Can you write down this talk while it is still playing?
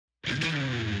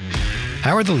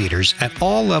How are the leaders at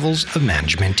all levels of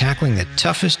management tackling the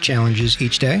toughest challenges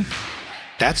each day?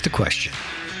 That's the question.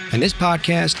 And this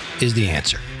podcast is the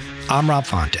answer. I'm Rob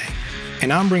Fonte,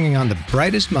 and I'm bringing on the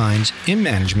brightest minds in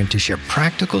management to share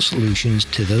practical solutions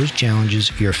to those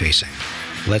challenges you're facing.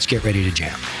 Let's get ready to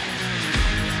jam.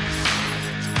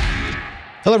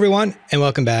 Hello, everyone, and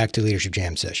welcome back to Leadership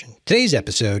Jam Session. Today's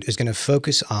episode is going to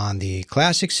focus on the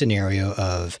classic scenario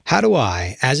of how do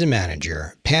I, as a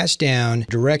manager, pass down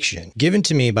direction given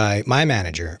to me by my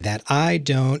manager that I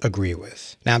don't agree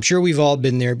with. Now, I'm sure we've all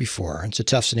been there before. It's a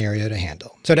tough scenario to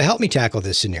handle. So to help me tackle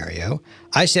this scenario,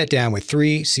 I sat down with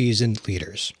three seasoned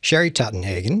leaders, Sherry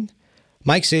Tottenhagen,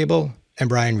 Mike Sable, and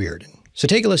Brian Reardon. So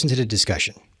take a listen to the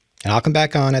discussion, and I'll come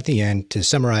back on at the end to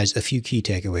summarize a few key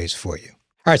takeaways for you.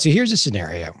 All right, so here's a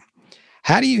scenario.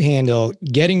 How do you handle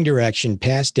getting direction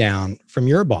passed down from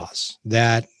your boss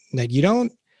that you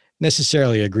don't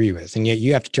necessarily agree with, and yet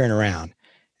you have to turn around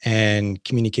and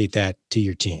communicate that to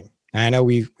your team? Now, I know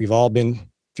we've all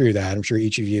been through that. I'm sure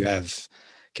each of you have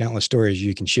countless stories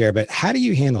you can share, but how do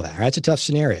you handle that? That's a tough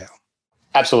scenario.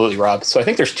 Absolutely, Rob. So I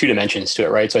think there's two dimensions to it,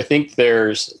 right? So I think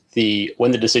there's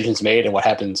when the decision's made and what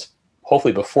happens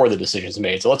hopefully before the decision's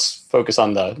made. So let's focus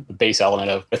on the base element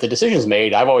of if the decision's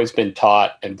made. I've always been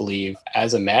taught and believe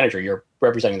as a manager, you're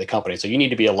representing the company. So you need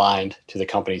to be aligned to the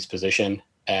company's position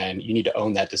and you need to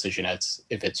own that decision as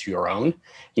if it's your own. And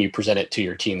you present it to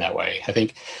your team that way. I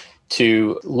think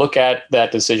to look at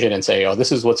that decision and say, oh,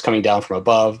 this is what's coming down from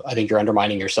above, I think you're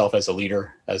undermining yourself as a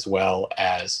leader as well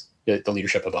as the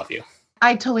leadership above you.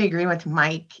 I totally agree with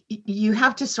Mike. You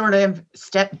have to sort of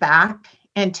step back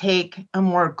and take a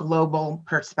more global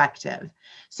perspective.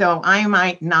 So I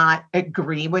might not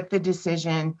agree with the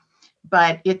decision,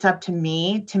 but it's up to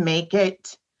me to make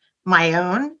it my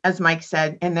own, as Mike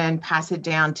said, and then pass it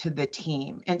down to the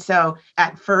team. And so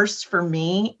at first for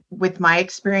me, with my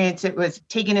experience, it was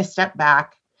taking a step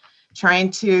back,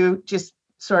 trying to just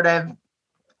sort of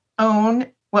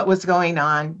own what was going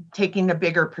on, taking a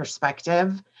bigger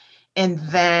perspective, and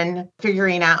then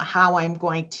figuring out how I'm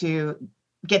going to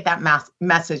get that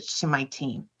message to my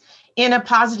team in a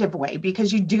positive way,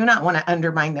 because you do not want to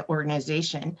undermine the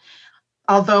organization.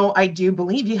 Although I do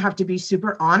believe you have to be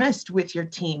super honest with your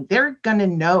team. They're going to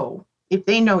know. If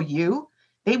they know you,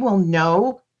 they will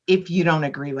know if you don't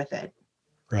agree with it.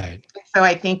 Right. So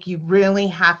I think you really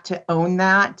have to own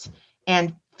that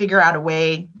and figure out a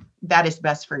way that is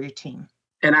best for your team.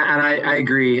 And I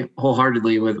agree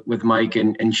wholeheartedly with Mike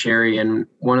and Sherry. And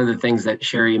one of the things that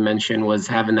Sherry mentioned was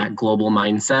having that global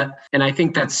mindset. And I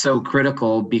think that's so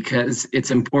critical because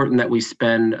it's important that we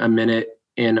spend a minute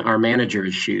in our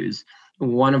manager's shoes.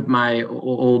 One of my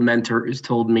old mentors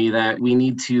told me that we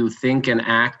need to think and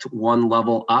act one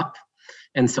level up.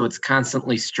 And so it's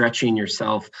constantly stretching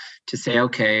yourself to say,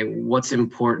 okay, what's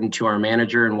important to our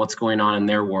manager and what's going on in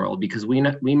their world? Because we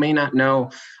may not know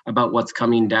about what's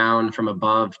coming down from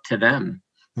above to them.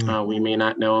 We may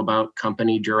not know about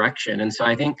company direction. And so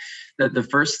I think that the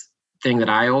first thing that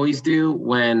I always do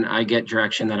when I get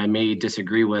direction that I may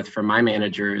disagree with from my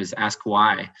manager is ask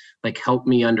why. Like, help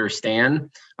me understand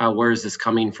where is this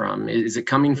coming from? Is it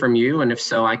coming from you? And if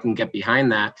so, I can get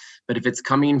behind that. But if it's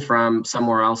coming from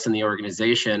somewhere else in the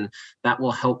organization, that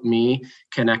will help me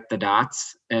connect the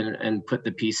dots and put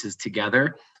the pieces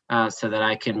together so that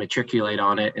I can matriculate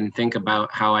on it and think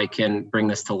about how I can bring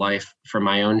this to life for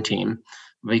my own team.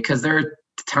 Because there are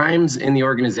times in the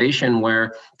organization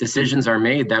where decisions are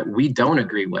made that we don't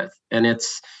agree with. And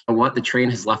it's what the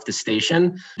train has left the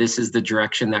station. This is the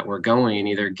direction that we're going,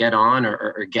 either get on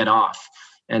or get off.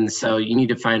 And so you need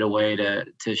to find a way to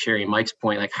Sherry and Mike's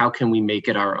point, like how can we make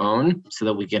it our own so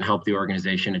that we can help the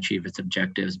organization achieve its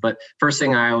objectives? But first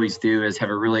thing I always do is have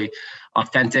a really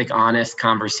authentic, honest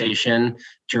conversation,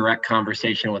 direct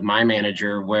conversation with my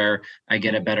manager where I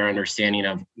get a better understanding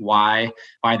of why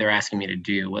they're asking me to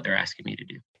do what they're asking me to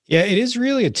do. Yeah, it is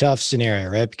really a tough scenario,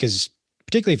 right? Because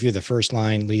particularly if you're the first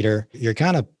line leader, you're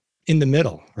kind of in the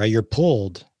middle, right? You're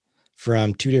pulled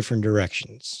from two different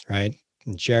directions, right?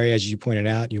 And Sherry, as you pointed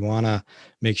out, you want to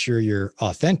make sure you're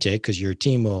authentic because your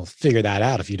team will figure that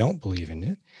out if you don't believe in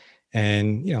it.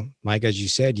 And, Mike, as you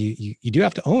said, you do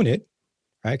have to own it,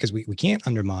 right? Because we can't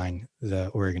undermine the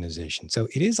organization. So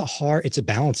it's a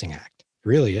balancing act. It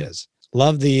really is.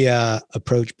 Love the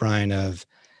approach, Brian, of,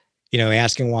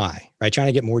 asking why, right? Trying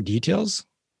to get more details.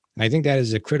 And I think that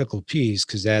is a critical piece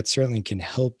because that certainly can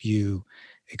help you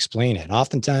explain it.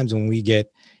 Oftentimes when we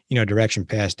get, direction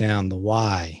passed down, the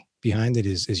why behind it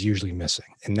is usually missing.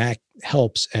 And that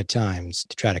helps at times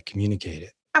to try to communicate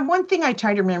it. And one thing I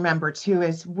try to remember too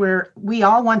is we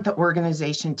all want the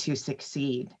organization to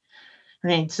succeed.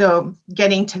 right? So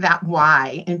getting to that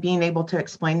why and being able to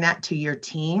explain that to your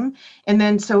team. And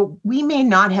then, so we may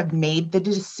not have made the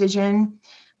decision,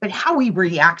 but how we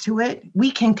react to it, we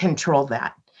can control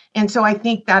that. And so I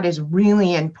think that is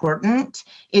really important,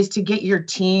 is to get your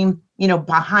team,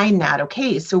 behind that.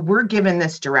 Okay, so we're given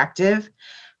this directive.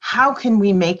 How can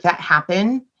we make that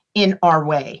happen in our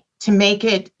way to make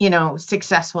it,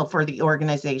 successful for the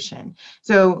organization?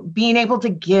 So being able to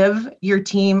give your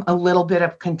team a little bit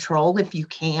of control, if you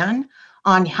can,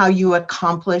 on how you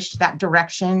accomplish that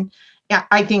direction,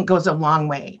 I think goes a long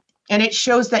way. And it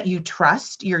shows that you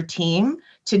trust your team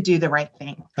to do the right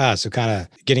thing. So kind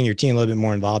of getting your team a little bit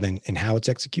more involved in how it's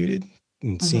executed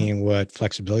and seeing what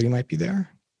flexibility might be there.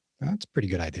 That's a pretty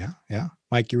good idea. Yeah.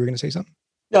 Mike, you were going to say something?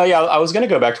 No, yeah, I was going to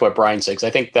go back to what Brian said, because I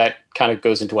think that kind of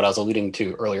goes into what I was alluding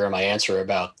to earlier in my answer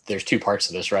about there's two parts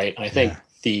to this, right? And I think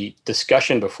the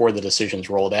discussion before the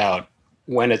decision's rolled out,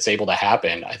 when it's able to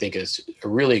happen, I think is a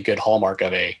really good hallmark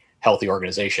of a healthy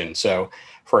organization. So,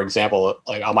 for example,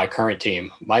 like on my current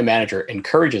team, my manager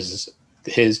encourages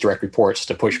his direct reports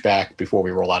to push back before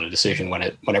we roll out a decision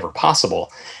whenever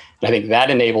possible. And I think that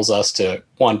enables us to,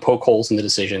 one, poke holes in the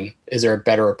decision. Is there a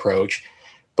better approach?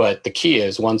 But the key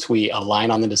is, once we align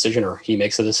on the decision, or he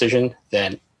makes a decision,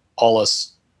 then all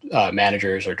us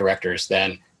managers or directors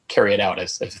then carry it out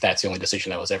as if that's the only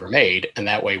decision that was ever made. And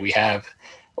that way we have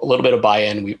a little bit of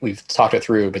buy-in. We've talked it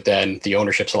through, but then the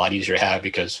ownership's a lot easier to have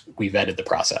because we vetted the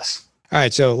process. All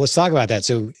right. So let's talk about that.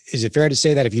 So is it fair to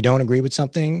say that if you don't agree with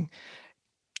something,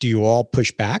 do you all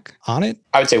push back on it?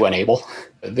 I would say when able.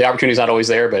 The opportunity is not always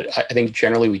there, but I think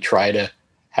generally we try to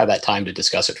have that time to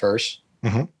discuss it first.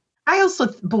 Mm-hmm. I also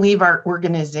believe our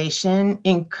organization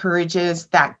encourages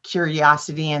that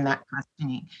curiosity and that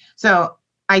questioning. So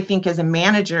I think as a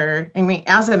manager,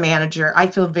 I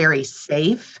feel very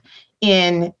safe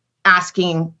in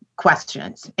asking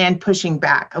questions and pushing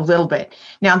back a little bit.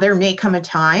 Now, there may come a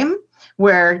time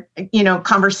where,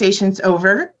 conversation's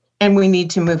over and we need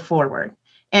to move forward.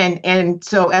 And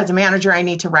so as a manager, I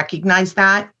need to recognize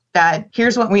that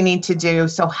here's what we need to do.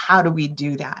 So how do we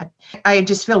do that? I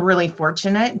just feel really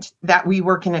fortunate that we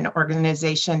work in an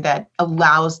organization that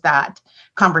allows that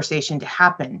conversation to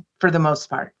happen for the most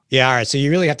part. Yeah. All right. So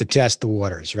you really have to test the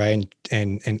waters, right?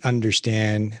 And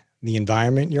understand the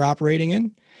environment you're operating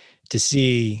in to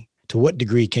see to what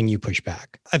degree can you push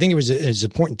back. I think it's an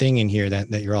important thing in here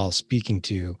that you're all speaking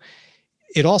to.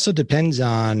 It also depends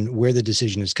on where the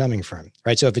decision is coming from,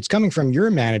 right? So if it's coming from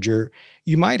your manager,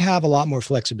 you might have a lot more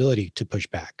flexibility to push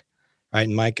back, right?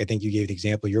 And Mike, I think you gave the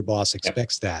example, your boss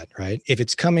expects that, right? If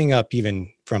it's coming up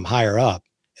even from higher up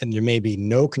and there may be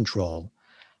no control,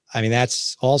 I mean,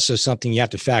 that's also something you have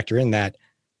to factor in, that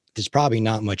there's probably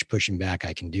not much pushing back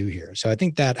I can do here. So I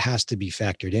think that has to be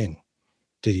factored in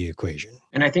to the equation.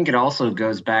 And I think it also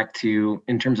goes back to,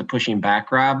 in terms of pushing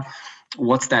back, Rob,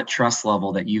 what's that trust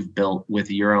level that you've built with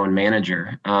your own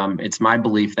manager? It's my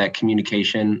belief that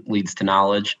communication leads to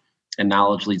knowledge, and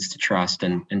knowledge leads to trust,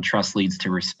 and trust leads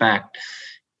to respect.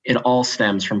 It all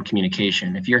stems from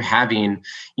communication. If you're having,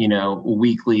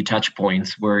 weekly touch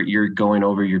points where you're going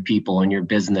over your people and your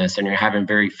business, and you're having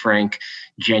very frank,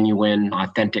 genuine,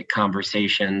 authentic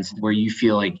conversations where you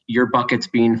feel like your bucket's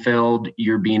being filled,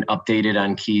 you're being updated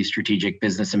on key strategic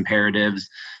business imperatives,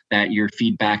 that your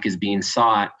feedback is being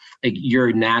sought, like,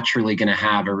 you're naturally going to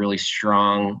have a really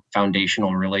strong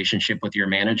foundational relationship with your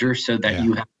manager, so that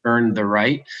you have earned the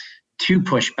right to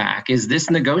push back. Is this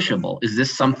negotiable? Is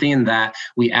this something that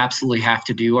we absolutely have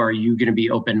to do? Or are you going to be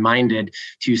open-minded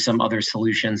to some other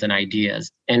solutions and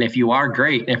ideas? And if you are,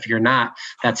 great. If you're not,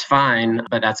 that's fine,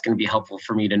 but that's going to be helpful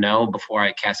for me to know before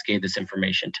I cascade this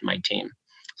information to my team.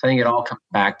 So I think it all comes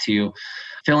back to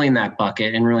filling that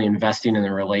bucket and really investing in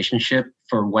the relationship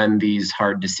for when these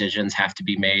hard decisions have to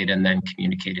be made and then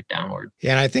communicated downward.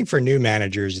 Yeah, and I think for new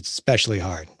managers, it's especially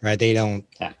hard, right? They don't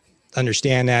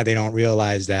understand that. They don't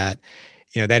realize that,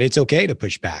 that it's okay to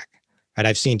push back. Right?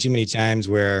 I've seen too many times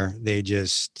where they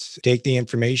just take the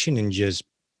information and just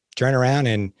turn around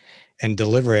and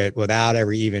deliver it without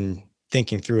ever even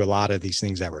thinking through a lot of these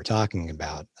things that we're talking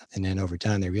about. And then over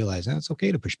time, they realize it's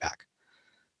okay to push back.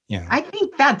 I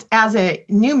think that as a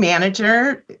new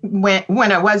manager,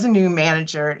 when I was a new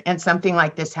manager and something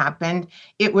like this happened,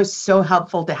 it was so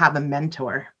helpful to have a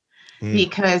mentor,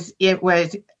 because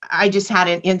I just had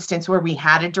an instance where we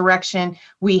had a direction,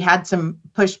 we had some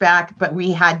pushback, but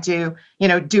we had to,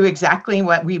 do exactly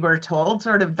what we were told,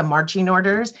 sort of the marching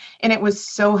orders. And it was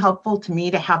so helpful to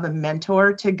me to have a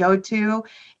mentor to go to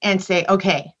and say,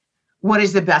 okay, what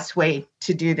is the best way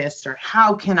to do this? Or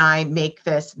how can I make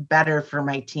this better for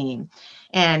my team?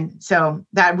 And so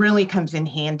that really comes in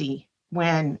handy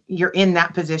when you're in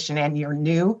that position and you're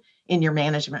new in your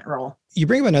management role. You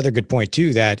bring up another good point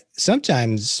too, that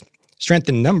sometimes strength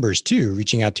in numbers too,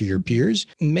 reaching out to your peers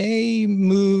may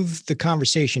move the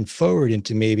conversation forward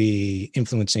into maybe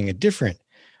influencing a different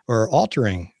or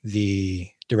altering the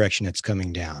direction it's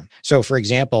coming down. So for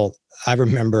example, I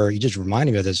remember, you just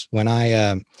reminded me of this, when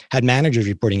I had managers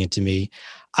reporting into me,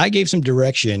 I gave some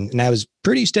direction and I was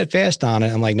pretty steadfast on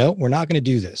it. I'm like, nope, we're not going to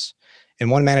do this. And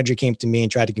one manager came to me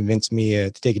and tried to convince me to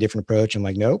take a different approach. I'm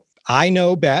like, nope, I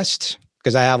know best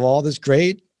because I have all this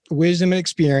great wisdom and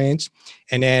experience.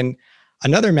 And then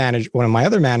another manager, one of my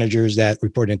other managers that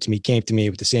reported to me came to me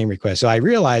with the same request. So I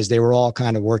realized they were all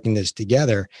kind of working this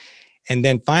together, and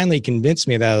then finally convinced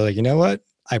me that, like, you know what,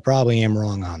 I probably am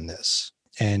wrong on this.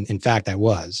 And in fact, I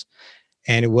was.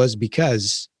 And it was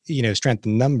because, strength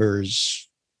in numbers,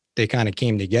 they kind of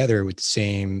came together with the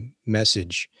same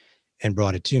message and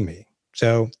brought it to me.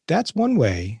 So that's one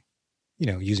way,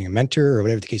 using a mentor or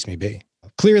whatever the case may be.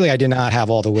 Clearly, I did not have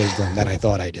all the wisdom that I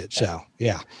thought I did. So,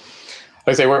 yeah.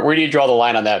 I say, where do you draw the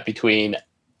line on that between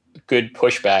good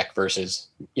pushback versus,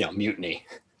 mutiny?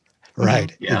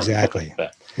 Right. Yeah. Exactly.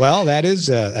 Well, that's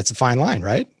a fine line,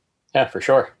 right? Yeah, for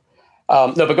sure.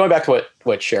 No, but going back to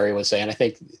what Sherry was saying, I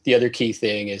think the other key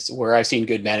thing is where I've seen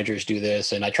good managers do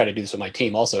this, and I try to do this with my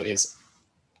team also, is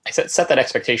I set that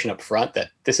expectation up front that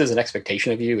this is an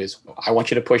expectation of you, is I want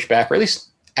you to push back, or at least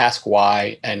ask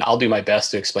why, and I'll do my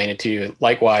best to explain it to you.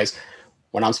 Likewise,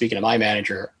 when I'm speaking to my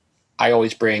manager, I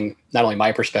always bring not only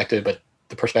my perspective, but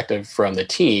the perspective from the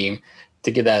team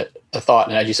to give that a thought.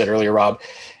 And as you said earlier, Rob,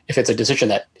 if it's a decision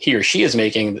that he or she is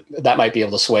making, that might be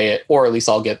able to sway it, or at least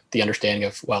I'll get the understanding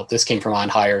of, well, this came from on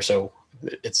higher, so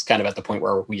it's kind of at the point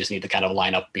where we just need to kind of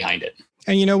line up behind it.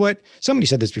 And you know what? Somebody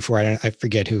said this before, I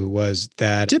forget who it was,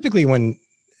 that typically when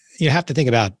you have to think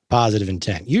about positive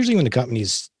intent, usually when the company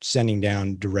is sending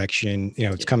down direction,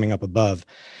 it's coming up above,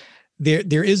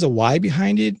 there is a why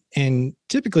behind it. And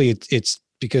typically it's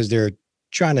because they're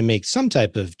trying to make some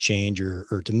type of change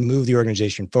or to move the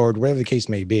organization forward, whatever the case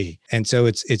may be. And so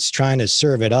it's trying to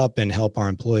serve it up and help our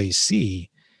employees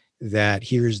see that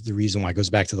here's the reason why. It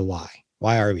goes back to the why.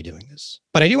 Why are we doing this?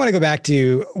 But I do want to go back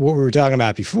to what we were talking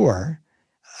about before.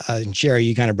 And Sherry,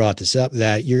 you kind of brought this up,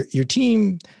 that your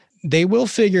team, they will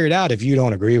figure it out if you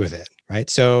don't agree with it, right?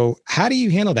 So how do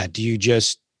you handle that? Do you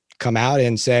just come out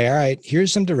and say, all right,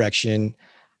 here's some direction.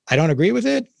 I don't agree with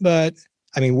it, but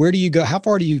where do you go? How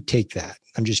far do you take that?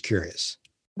 I'm just curious.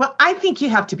 Well, I think you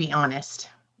have to be honest,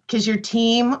 because your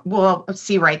team will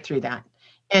see right through that.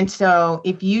 And so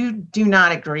if you do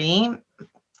not agree,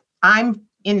 I'm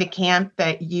in the camp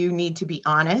that you need to be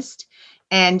honest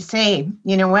and say,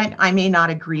 you know what, I may not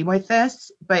agree with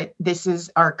this, but this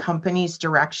is our company's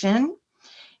direction.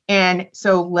 And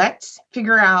so let's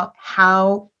figure out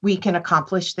how we can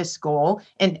accomplish this goal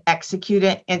and execute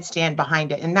it and stand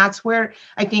behind it. And that's where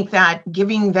I think that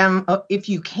giving them, if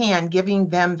you can, giving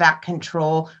them that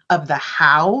control of the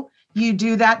how you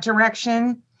do that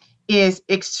direction is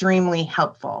extremely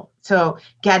helpful. So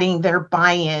getting their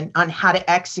buy-in on how to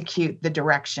execute the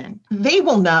direction. They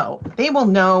will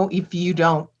know if you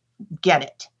don't get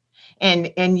it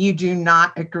and you do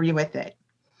not agree with it.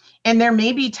 And there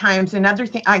may be times, another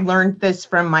thing, I learned this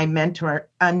from my mentor,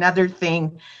 another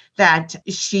thing that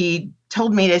she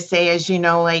told me to say is,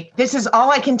 this is all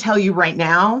I can tell you right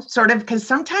now, sort of, because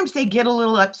sometimes they get a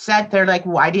little upset. They're like,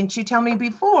 why didn't you tell me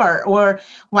before? Or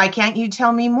why can't you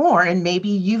tell me more? And maybe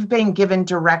you've been given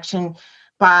direction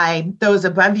by those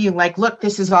above you, like, look,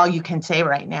 this is all you can say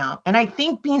right now. And I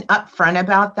think being upfront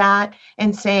about that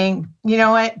and saying, you know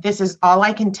what, this is all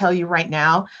I can tell you right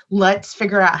now. Let's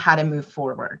figure out how to move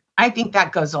forward. I think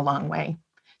that goes a long way.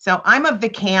 So I'm of the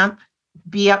camp,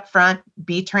 be upfront,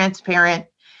 be transparent,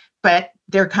 but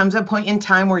there comes a point in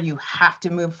time where you have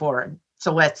to move forward.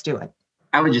 So let's do it.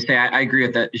 I would just say I agree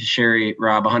with that, Sherry,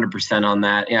 Rob, 100% on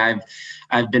that. Yeah,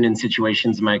 I've been in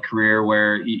situations in my career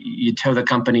where you toe the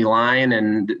company line,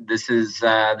 and this is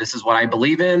what I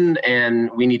believe in, and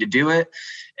we need to do it.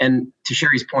 And to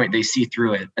Sherry's point, they see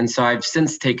through it. And so I've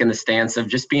since taken the stance of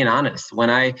just being honest. When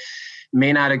I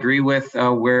may not agree with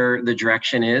where the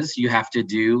direction is, you have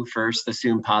to first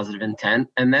assume positive intent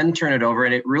and then turn it over.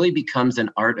 And it really becomes an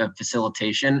art of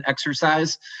facilitation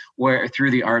exercise where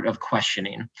through the art of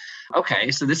questioning. Okay,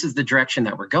 so this is the direction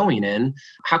that we're going in.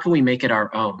 How can we make it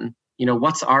our own?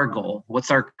 What's our goal?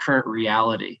 What's our current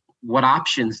reality? What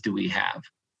options do we have?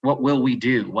 What will we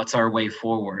do? What's our way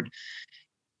forward?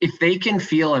 If they can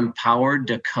feel empowered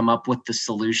to come up with the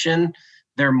solution,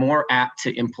 they're more apt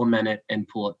to implement it and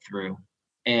pull it through.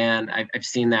 And I've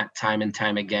seen that time and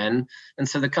time again. And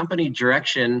so the company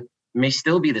direction may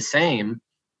still be the same,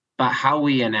 But how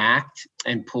we enact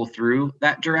and pull through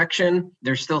that direction,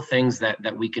 there's still things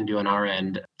that we can do on our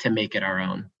end to make it our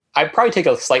own. I'd probably take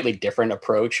a slightly different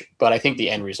approach, but I think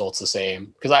the end result's the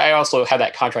same, because I also have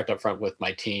that contract up front with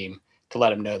my team to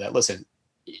let them know that, listen,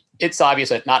 it's obvious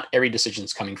that not every decision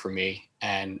is coming from me.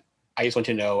 And I just want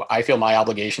you to know, I feel my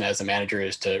obligation as a manager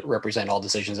is to represent all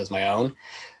decisions as my own.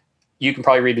 You can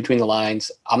probably read between the lines.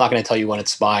 I'm not going to tell you when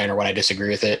it's mine or when I disagree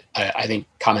with it. I think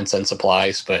common sense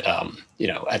applies, but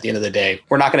at the end of the day,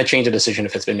 we're not going to change a decision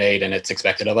if it's been made and it's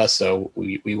expected of us. So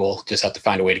we will just have to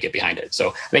find a way to get behind it. So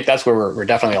I think that's where we're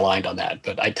definitely aligned on that.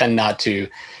 But I tend not to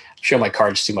show my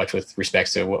cards too much with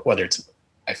respect to whether it's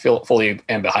I feel fully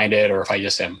am behind it or if I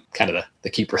just am kind of the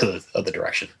keeper of the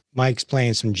direction. Mike's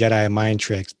playing some Jedi mind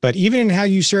tricks, but even in how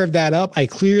you served that up, I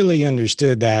clearly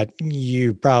understood that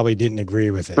you probably didn't agree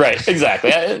with it. Right,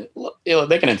 exactly.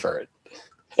 They can infer it.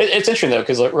 It's interesting though,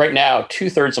 because right now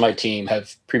 2/3 of my team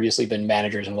have previously been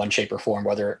managers in one shape or form,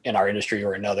 whether in our industry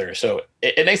or another. So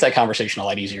it makes that conversation a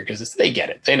lot easier because they get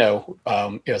it. They know,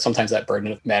 sometimes that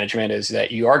burden of management is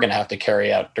that you are going to have to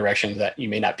carry out directions that you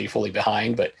may not be fully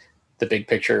behind, but the big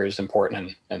picture is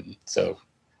important, and so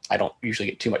I don't usually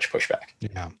get too much pushback.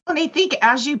 Yeah. And I think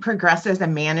as you progress as a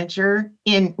manager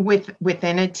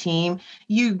within a team,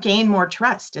 you gain more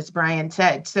trust, as Brian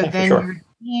said. So then your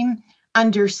team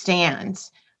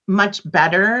understands much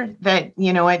better that,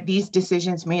 these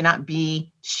decisions may not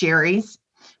be Sherry's,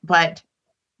 but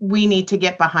we need to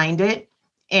get behind it.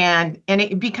 And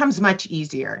it becomes much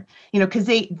easier, because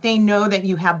they know that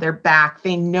you have their back.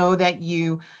 They know that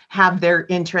you have their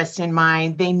interest in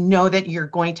mind. They know that you're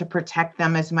going to protect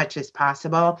them as much as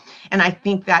possible. And I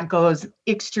think that goes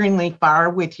extremely far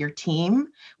with your team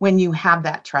when you have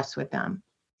that trust with them.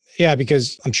 Yeah,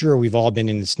 because I'm sure we've all been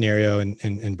in the scenario,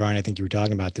 and Brian, I think you were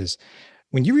talking about this.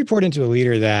 When you report into a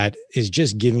leader that is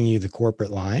just giving you the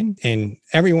corporate line and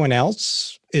everyone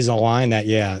else is aligned that,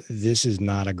 yeah, this is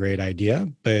not a great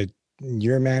idea, but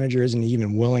your manager isn't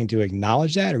even willing to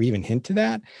acknowledge that or even hint to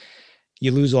that,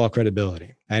 you lose all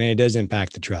credibility and it does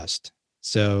impact the trust.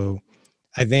 So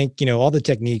I think, all the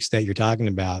techniques that you're talking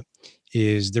about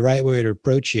is the right way to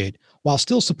approach it while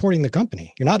still supporting the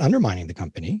company. You're not undermining the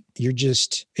company. You're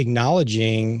just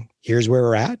acknowledging here's where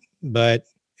we're at, but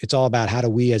it's all about how do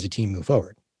we as a team move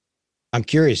forward. I'm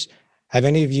curious, have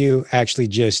any of you actually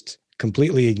just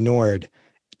completely ignored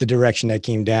the direction that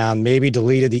came down, maybe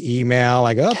deleted the email,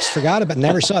 like, oops, forgot about,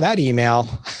 never saw that email?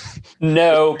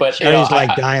 No, but Sherry's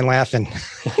dying laughing.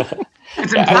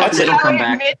 It's important it'll come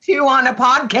back. Admit to on a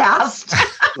podcast.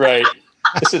 Right.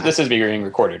 This is being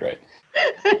recorded, right?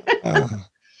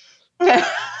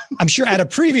 I'm sure at a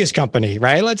previous company,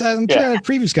 right? I'm sure at a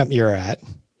previous company you're at.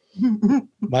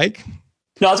 Mike?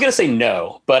 No, I was going to say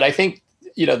no, but I think,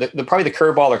 probably the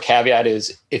curveball or caveat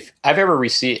is if I've ever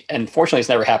received, and fortunately it's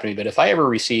never happened to me, but if I ever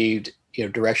received,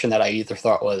 direction that I either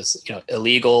thought was,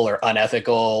 illegal or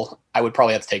unethical, I would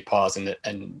probably have to take pause and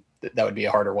that would be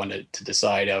a harder one to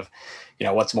decide of,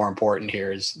 what's more important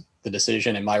here is the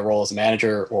decision in my role as a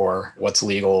manager or what's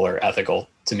legal or ethical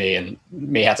to me, and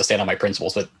may have to stand on my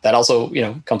principles, but that also,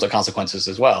 comes with consequences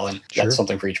as well. And that's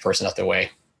something for each person to have to weigh.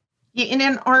 And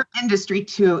in our industry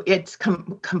too, it's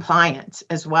compliance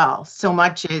as well. So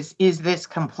much is this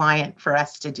compliant for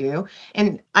us to do?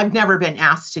 And I've never been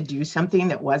asked to do something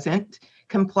that wasn't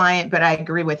compliant, but I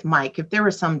agree with Mike. If there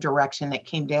was some direction that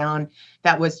came down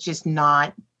that was just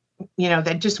not,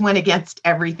 that just went against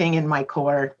everything in my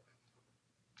core,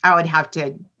 I would have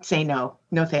to say no,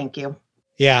 thank you.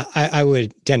 Yeah, I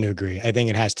would tend to agree. I think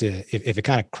it has to, if it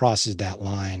kind of crosses that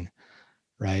line,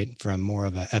 right, from more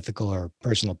of an ethical or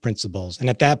personal principles. And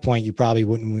at that point, you probably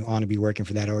wouldn't want to be working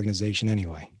for that organization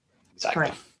anyway. Exactly.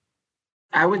 Correct.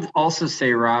 I would also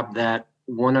say, Rob, that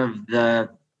one of the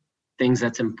things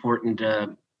that's important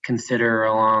to consider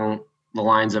along the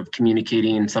lines of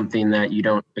communicating something that you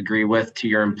don't agree with to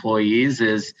your employees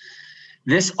is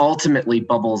this ultimately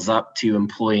bubbles up to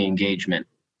employee engagement,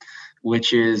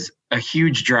 which is a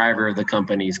huge driver of the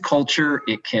company's culture.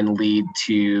 It can lead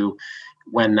to,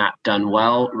 when not done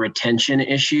well, retention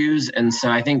issues. And so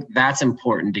I think that's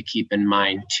important to keep in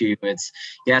mind too. It's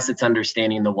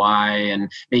understanding the why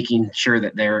and making sure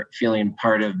that they're feeling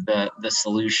part of the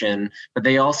solution, but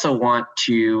they also want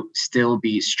to still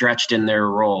be stretched in their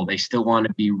role. They still want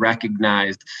to be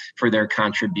recognized for their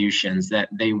contributions, that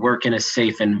they work in a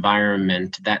safe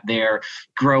environment, that they're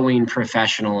growing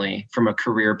professionally from a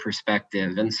career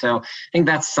perspective. And so I think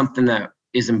that's something that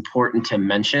is important to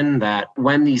mention, that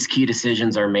when these key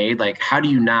decisions are made, like how do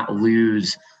you not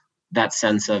lose that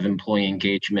sense of employee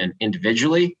engagement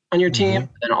individually on your team,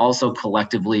 and also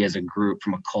collectively as a group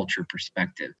from a culture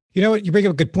perspective. You know what? You bring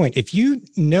up a good point. If you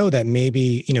know that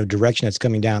maybe, direction that's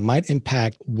coming down might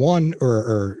impact one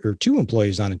or two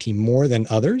employees on a team more than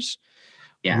others,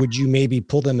 would you maybe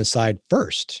pull them aside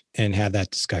first and have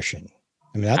that discussion?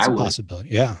 I mean, that's a possibility.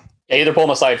 Yeah. Either pull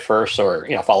them aside first or,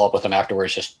 follow up with them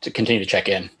afterwards just to continue to check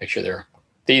in, make sure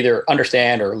they either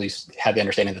understand or at least have the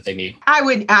understanding that they need. I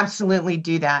would absolutely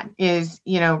do that is,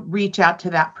 reach out to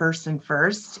that person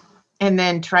first and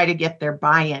then try to get their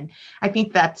buy-in. I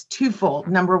think that's twofold.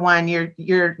 Number one,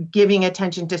 you're giving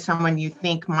attention to someone you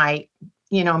think might,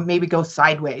 maybe go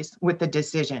sideways with the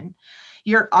decision.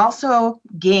 You're also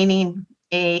gaining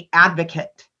an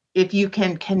advocate. If you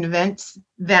can convince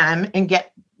them and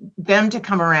get them to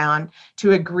come around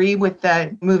to agree with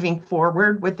the moving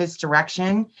forward with this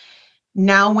direction,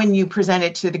 now when you present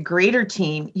it to the greater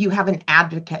team, you have an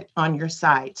advocate on your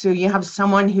side. So you have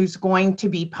someone who's going to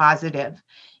be positive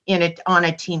on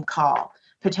a team call,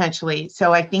 potentially.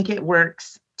 So I think it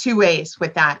works two ways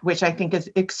with that, which I think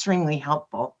is extremely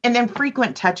helpful. And then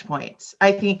frequent touch points.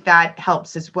 I think that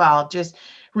helps as well. Just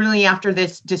really after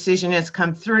this decision has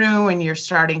come through and you're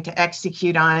starting to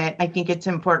execute on it, I think it's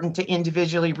important to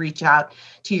individually reach out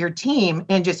to your team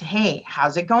and just, hey,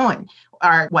 how's it going?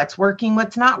 Or what's working,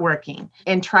 what's not working,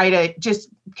 and try to just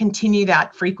continue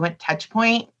that frequent touch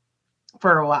point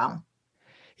for a while.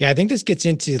 Yeah, I think this gets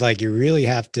into you really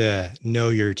have to know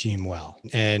your team well.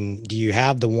 And do you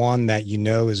have the one that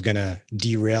is going to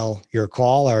derail your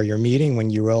call or your meeting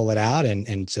when you roll it out?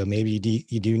 And so maybe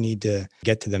you do need to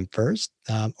get to them first,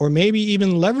 or maybe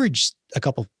even leverage a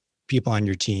couple people on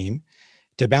your team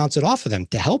to bounce it off of them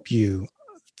to help you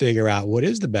figure out what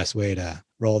is the best way to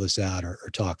roll this out or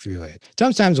talk through it.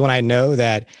 Sometimes when I know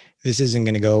that this isn't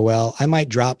going to go well, I might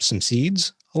drop some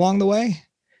seeds along the way.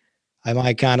 I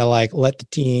might kind of let the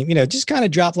team, just kind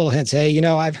of drop little hints. Hey,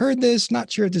 I've heard this,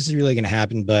 not sure if this is really going to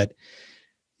happen, but,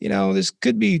 this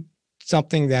could be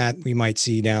something that we might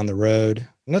see down the road.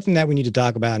 Nothing that we need to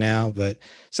talk about now, but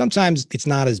sometimes it's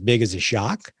not as big as a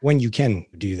shock when you can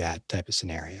do that type of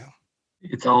scenario.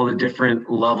 It's all the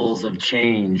different levels of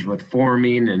change with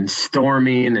forming and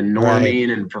storming and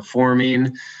norming and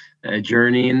performing,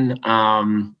 journeying.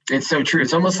 It's so true.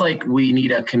 It's almost like we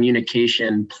need a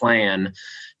communication plan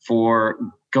for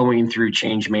going through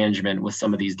change management with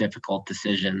some of these difficult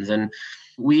decisions. And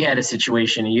we had a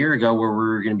situation a year ago where we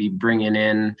were going to be bringing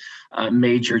in a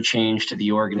major change to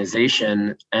the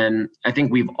organization. And I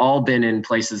think we've all been in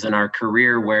places in our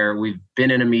career where we've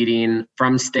been in a meeting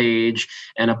from stage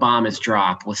and a bomb is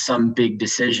dropped with some big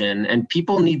decision, and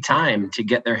people need time to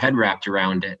get their head wrapped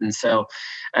around it. And so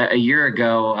a year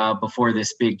ago, before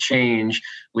this big change,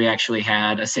 we actually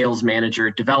had a sales manager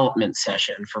development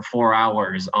session for 4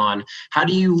 hours on how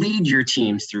do you lead your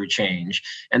teams through change?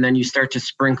 And then you start to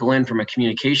sprinkle in from a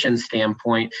communication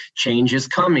standpoint, change is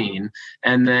coming.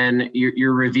 And then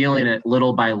you're revealing it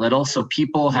little by little. So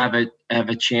people have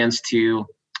a chance to,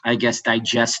 I guess,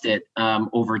 digest it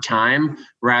over time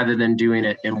rather than doing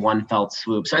it in one felt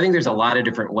swoop. So I think there's a lot of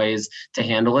different ways to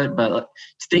handle it, but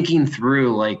thinking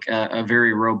through a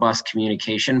very robust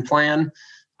communication plan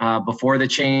before the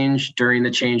change, during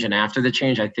the change, and after the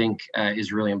change, I think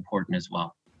is really important as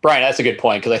well. Brian, that's a good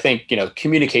point, because I think,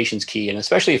 communication's key, and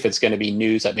especially if it's going to be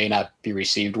news that may not be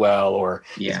received well or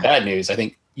it's bad news, I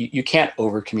think you can't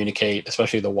over communicate,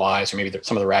 especially the whys or maybe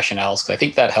some of the rationales, because I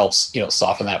think that helps,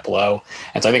 soften that blow.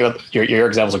 And so I think your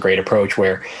example is a great approach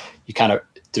where you kind of,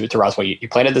 to Rob's point, you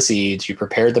planted the seeds, you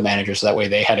prepared the managers so that way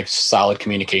they had a solid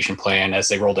communication plan as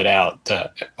they rolled it out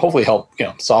to hopefully help,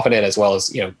 soften it as well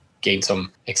as, gain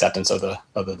some acceptance of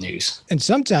the news. And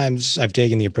sometimes I've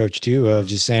taken the approach too of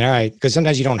just saying, all right, because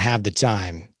sometimes you don't have the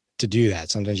time to do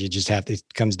that. Sometimes you just have to, it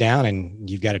comes down and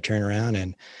you've got to turn around.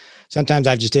 And sometimes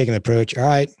I've just taken the approach, all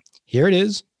right, here it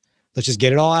is. Let's just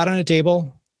get it all out on the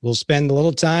table. We'll spend a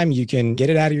little time. You can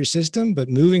get it out of your system, but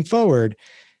moving forward,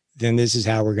 then this is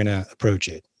how we're going to approach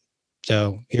it.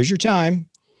 So here's your time,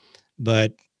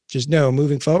 but just know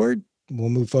moving forward, we'll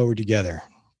move forward together.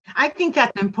 I think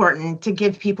that's important to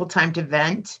give people time to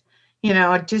vent,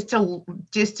 just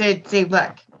to say,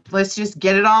 look, let's just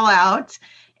get it all out.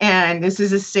 And this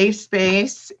is a safe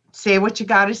space. Say what you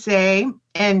got to say.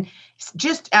 And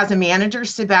just as a manager,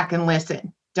 sit back and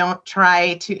listen. Don't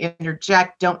try to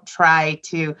interject. Don't try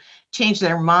to change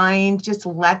their mind. Just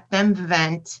let them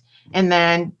vent and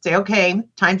then say, okay,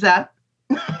 time's up.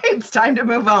 It's time to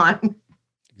move on.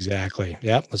 Exactly.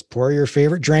 Yep. Let's pour your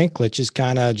favorite drink. Let's just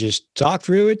kind of just talk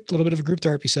through it, a little bit of a group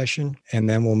therapy session, and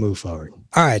then we'll move forward.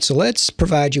 All right. So let's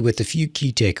provide you with a few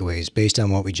key takeaways based on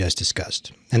what we just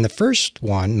discussed. And the first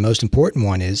one, most important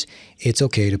one, is it's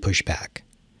okay to push back.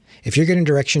 If you're getting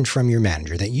direction from your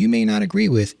manager that you may not agree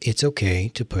with, it's okay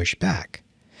to push back.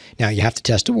 Now, you have to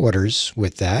test the waters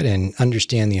with that and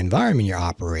understand the environment you're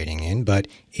operating in, but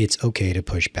it's okay to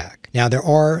push back. Now, there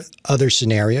are other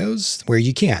scenarios where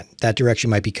you can't. That direction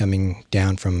might be coming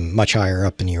down from much higher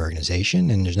up in the organization,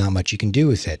 and there's not much you can do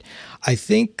with it. I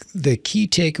think the key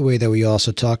takeaway that we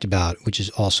also talked about, which is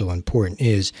also important,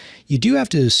 is you do have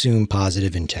to assume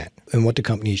positive intent in what the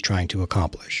company is trying to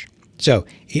accomplish. So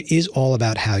it is all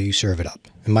about how you serve it up.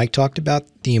 And Mike talked about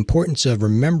the importance of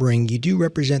remembering you do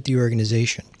represent the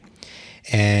organization.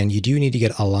 And you do need to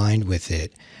get aligned with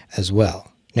it as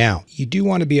well. Now, you do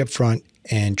want to be upfront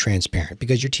and transparent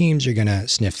because your teams are going to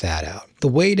sniff that out. The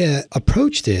way to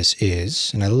approach this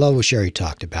is, and I love what Sherry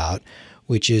talked about,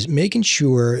 which is making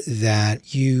sure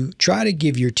that you try to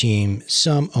give your team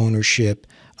some ownership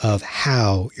of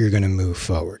how you're going to move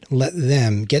forward.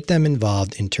 Get them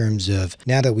involved in terms of,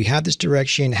 now that we have this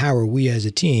direction, how are we as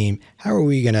a team, how are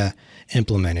we going to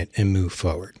implement it and move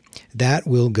forward? That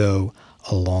will go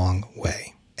a long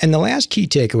way. And the last key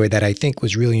takeaway that I think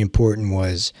was really important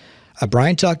was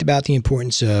Brian talked about the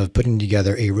importance of putting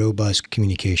together a robust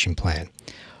communication plan.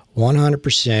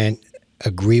 100%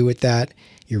 agree with that.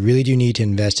 You really do need to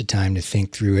invest the time to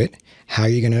think through it, how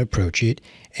you're going to approach it.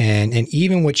 And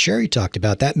even what Sherry talked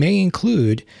about, that may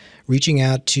include reaching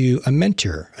out to a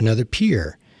mentor, another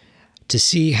peer, to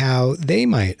see how they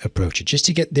might approach it, just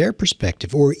to get their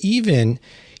perspective, or even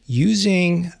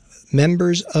using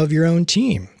members of your own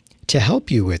team to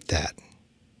help you with that.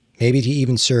 Maybe to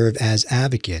even serve as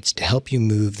advocates to help you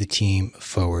move the team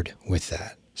forward with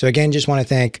that. So again, just want to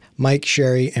thank Mike,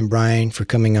 Sherry, and Brian for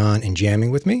coming on and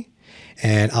jamming with me.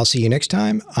 And I'll see you next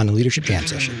time on the Leadership Jam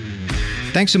Session.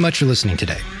 Thanks so much for listening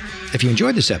today. If you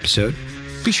enjoyed this episode,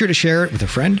 be sure to share it with a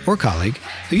friend or colleague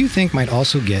who you think might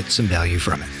also get some value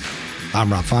from it.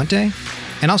 I'm Rob Fonte,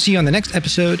 and I'll see you on the next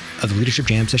episode of the Leadership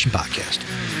Jam Session podcast.